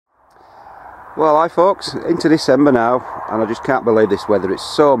Well, hi folks, into December now, and I just can't believe this weather. It's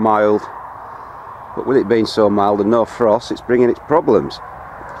so mild, but with it being so mild and no frost, it's bringing its problems.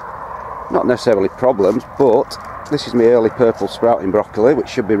 Not necessarily problems, but this is my early purple sprouting broccoli, which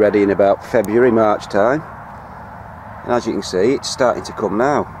should be ready in about February, March time. And as you can see, it's starting to come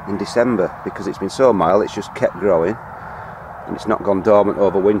now in December, because it's been so mild, it's just kept growing, and it's not gone dormant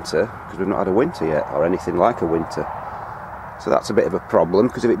over winter, because we've not had a winter yet, or anything like a winter. So that's a bit of a problem,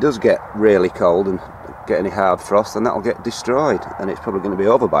 because if it does get really cold and get any hard frost, then that'll get destroyed, and it's probably going to be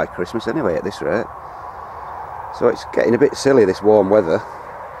over by Christmas anyway at this rate. So it's getting a bit silly, this warm weather.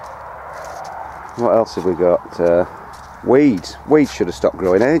 What else have we got? Weeds. Weeds should have stopped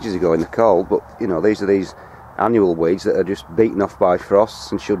growing ages ago in the cold, but you know, these are these annual weeds that are just beaten off by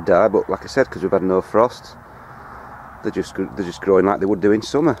frosts and should die, but like I said, because we've had no frost, they're just growing like they would do in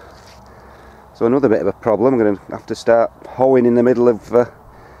summer. So another bit of a problem. I'm going to have to start hoeing in the middle of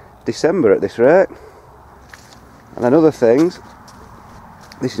December at this rate. And then other things,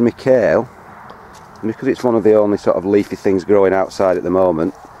 this is my kale, and because it's one of the only sort of leafy things growing outside at the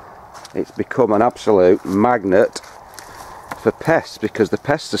moment, it's become an absolute magnet for pests, because the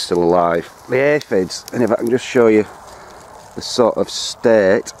pests are still alive, the aphids. And if I can just show you the sort of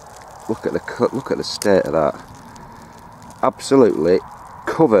state, look at the state of that, absolutely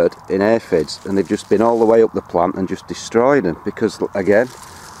covered in aphids, and they've just been all the way up the plant and just destroyed them, because again,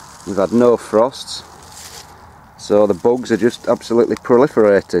 we've had no frosts, so the bugs are just absolutely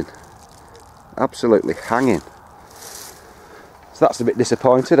proliferating, absolutely hanging. So that's a bit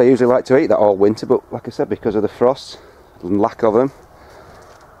disappointed. I usually like to eat that all winter, but like I said, because of the frosts and lack of them,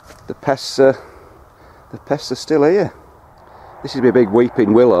 the pests are still here. This is my big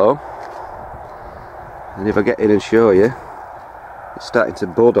weeping willow, and if I get in and show you, it's starting to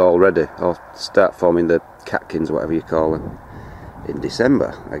bud already, or start forming the catkins, whatever you call them, in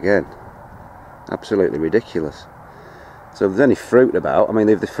December again. Absolutely ridiculous. So if there's any fruit about, I mean,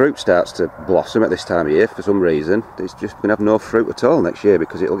 if the fruit starts to blossom at this time of year for some reason, it's just going to have no fruit at all next year,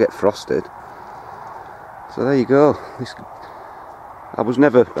 because it'll get frosted. So there you go. I was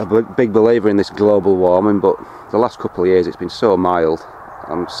never a big believer in this global warming, but the last couple of years it's been so mild,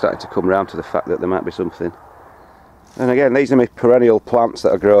 I'm starting to come round to the fact that there might be something. And again, these are my perennial plants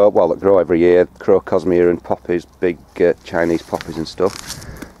that grow every year, crocosmia and poppies, big Chinese poppies and stuff,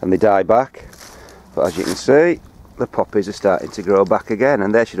 and they die back. But as you can see, the poppies are starting to grow back again,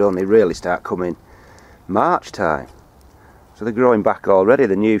 and they should only really start coming March time. So they're growing back already,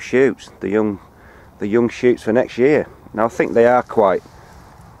 the new shoots, the young shoots for next year. Now I think they are quite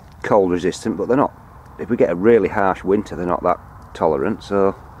cold resistant, but they're not, if we get a really harsh winter, they're not that tolerant.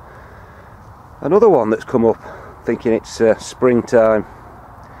 So another one that's come up, thinking it's springtime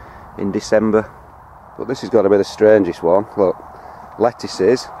in December, but this has got to be the strangest one. Look,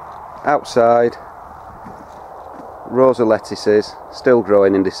 lettuces outside, rows of lettuces still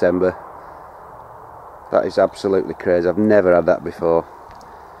growing in December. That is absolutely crazy. I've never had that before.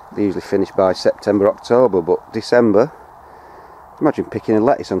 They usually finish by September, October, but December, imagine picking a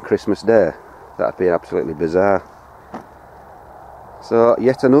lettuce on Christmas Day. That'd be absolutely bizarre. So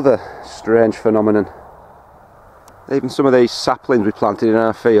yet another strange phenomenon. Even some of these saplings we planted in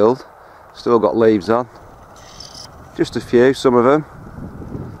our field still got leaves on. Just a few, some of them.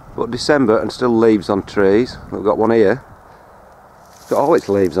 But December and still leaves on trees. We've got one here. It's got all its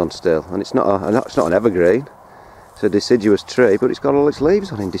leaves on still, and it's not an evergreen. It's a deciduous tree, but it's got all its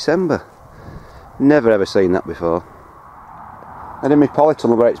leaves on in December. Never ever seen that before. And in my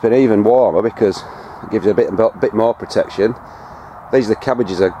polytunnel where it's been even warmer, because it gives you a bit more protection. These are the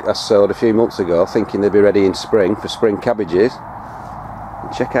cabbages I sowed a few months ago, thinking they'd be ready in spring for spring cabbages.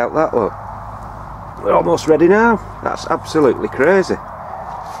 And check out that, look. They're almost ready now. That's absolutely crazy.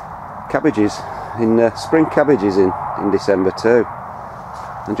 Cabbages, spring cabbages in December too.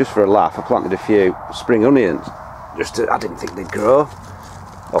 And just for a laugh, I planted a few spring onions. I didn't think they'd grow.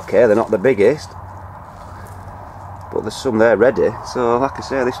 Okay, they're not the biggest, but there's some there ready. So like I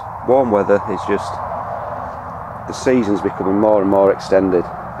say, this warm weather is just, the season's becoming more and more extended.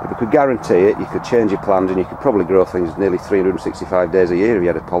 If we could guarantee it, you could change your plans and you could probably grow things nearly 365 days a year if you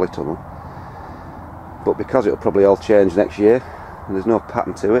had a polytunnel. But because it'll probably all change next year, and there's no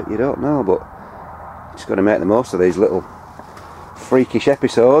pattern to it, you don't know, but you're just got to make the most of these little freakish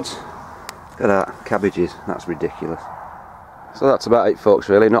episodes. Look at that, cabbages, that's ridiculous. So that's about it folks,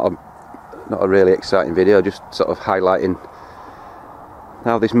 really. Not a really exciting video, just sort of highlighting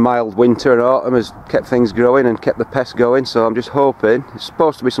how this mild winter and autumn has kept things growing and kept the pests going. So I'm just hoping, it's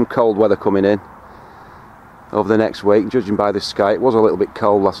supposed to be some cold weather coming in over the next week, judging by the sky. It was a little bit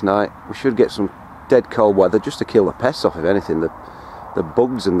cold last night. We should get some dead cold weather just to kill the pests off, if anything. The the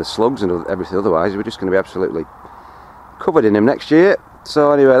bugs and the slugs and everything. Otherwise we're just going to be absolutely covered in them next year.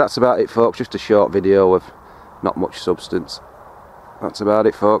 So anyway, that's about it, folks. Just a short video of not much substance. That's about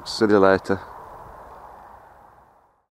it, folks. See you later.